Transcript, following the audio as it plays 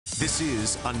This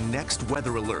is a Next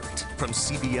Weather Alert from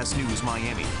CBS News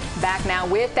Miami. Back now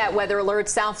with that weather alert.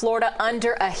 South Florida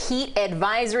under a heat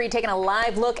advisory. Taking a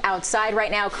live look outside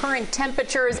right now. Current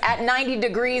temperatures at 90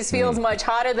 degrees. Feels much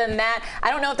hotter than that.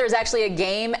 I don't know if there's actually a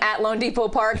game at Lone Depot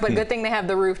Park, but good thing they have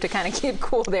the roof to kind of keep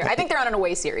cool there. I think they're on an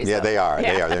away series. Yeah, though. they are.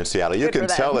 Yeah. They are. They're in Seattle. You can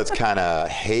tell it's kind of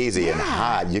hazy and Yeah.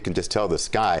 hot. You can just tell the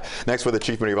sky. Next, with the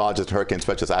Chief Meteorologist, Hurricane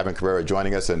Specialist Ivan Cabrera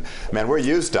joining us. And man, we're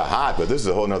used to hot, but this is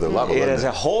a whole nother level. It is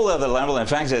a whole other level. In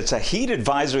fact, it's a heat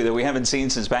advisory that we haven't seen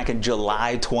since back in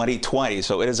July 2020.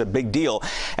 So it is a big deal.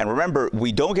 And remember,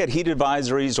 we don't get heat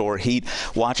advisories or heat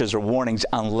watches or warnings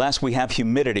unless we have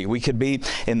humidity. We could be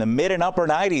in the mid and upper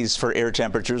 90s for air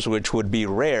temperatures, which would be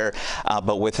rare.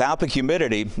 But without the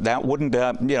humidity, that wouldn't,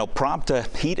 prompt a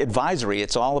heat advisory.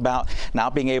 It's all about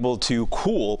not being able to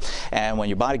cool. And when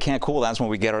your body can't cool, that's when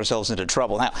we get ourselves into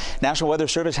trouble. Now, National Weather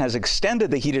Service has extended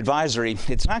the heat advisory.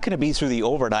 It's not going to be through the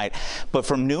overnight, but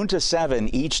from noon to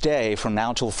 7 each day from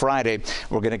now till Friday,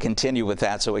 we're going to continue with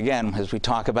that. So again, as we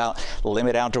talk about,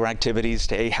 limit outdoor activities,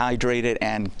 stay hydrated,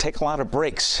 and take a lot of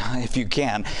breaks if you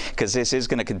can, because this is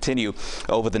going to continue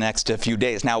over the next few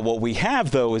days. Now, what we have,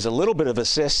 though, is a little bit of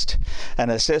an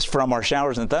assist from our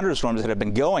showers and thunderstorms that have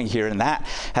been going here, and that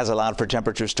has allowed for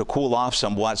temperatures to cool off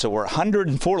somewhat. So we're 100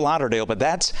 in Fort Lauderdale, but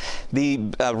that's the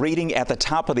reading at the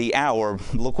top of the hour.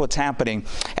 Look what's happening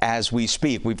as we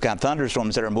speak. We've got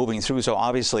thunderstorms that are moving through, so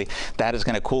obviously that is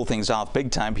going to cool things off big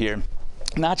time here.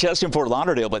 Not just in Fort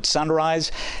Lauderdale, but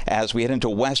Sunrise as we head into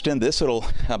Weston. This little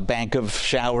bank of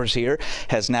showers here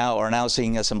are now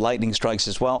seeing some lightning strikes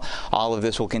as well. All of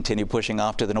this will continue pushing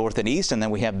off to the north and east, and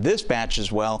then we have this batch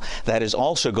as well that is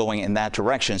also going in that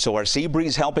direction. So our sea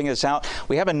breeze helping us out.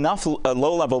 We have enough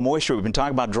low-level moisture. We've been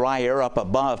talking about dry air up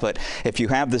above, but if you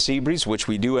have the sea breeze, which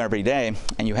we do every day,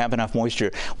 and you have enough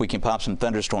moisture, we can pop some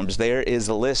thunderstorms. There is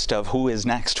a list of who is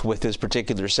next with this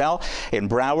particular cell in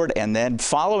Broward, and then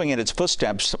following in its footsteps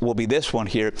will be this one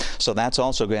here. So that's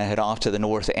also going to head off to the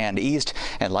north and east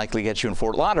and likely get you in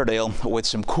Fort Lauderdale with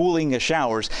some cooling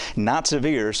showers. Not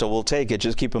severe, so we'll take it.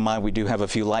 Just keep in mind we do have a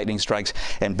few lightning strikes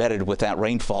embedded with that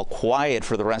rainfall. Quiet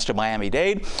for the rest of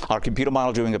Miami-Dade. Our computer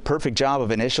model doing a perfect job of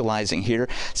initializing here,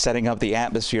 setting up the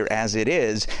atmosphere as it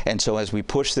is. And so as we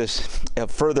push this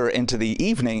further into the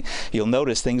evening, you'll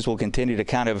notice things will continue to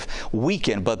kind of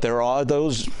weaken, but there are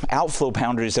those outflow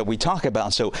boundaries that we talk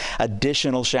about. So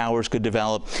additional showers could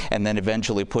develop and then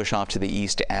eventually push off to the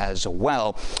east as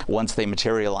well once they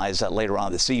materialize later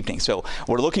on this evening. So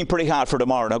we're looking pretty hot for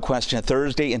tomorrow, no question.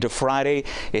 Thursday into Friday,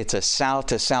 it's a south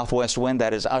to southwest wind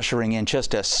that is ushering in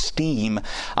just a steam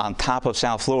on top of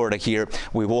South Florida here.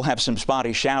 We will have some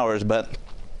spotty showers, but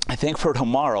I think for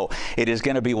tomorrow, it is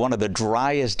going to be one of the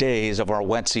driest days of our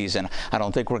wet season. I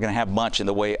don't think we're going to have much in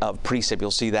the way of precip.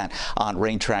 You'll see that on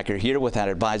Rain Tracker here with that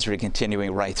advisory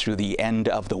continuing right through the end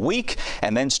of the week.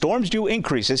 And then storms do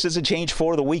increase. This is a change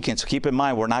for the weekend, so keep in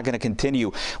mind we're not going to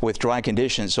continue with dry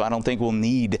conditions. So I don't think we'll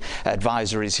need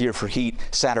advisories here for heat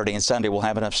Saturday and Sunday. We'll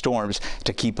have enough storms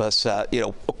to keep us,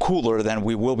 cooler than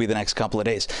we will be the next couple of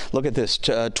days. Look at this,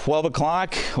 12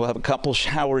 o'clock. We'll have a couple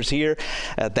showers here.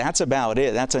 That's about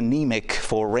it. That's anemic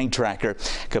for Rain Tracker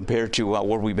compared to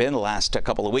where we've been the last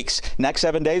couple of weeks. Next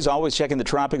 7 days, always checking the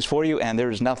tropics for you, and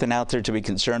there's nothing out there to be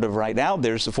concerned of right now.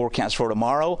 There's the forecast for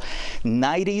tomorrow.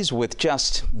 90s with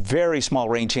just very small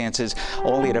rain chances,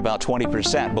 only at about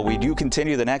 20%. But we do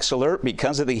continue the next alert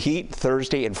because of the heat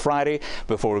Thursday and Friday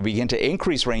before we begin to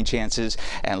increase rain chances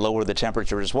and lower the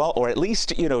temperature as well, or at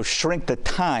least, shrink the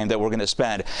time that we're going to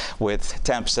spend with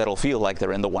temps that'll feel like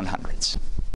they're in the 100s.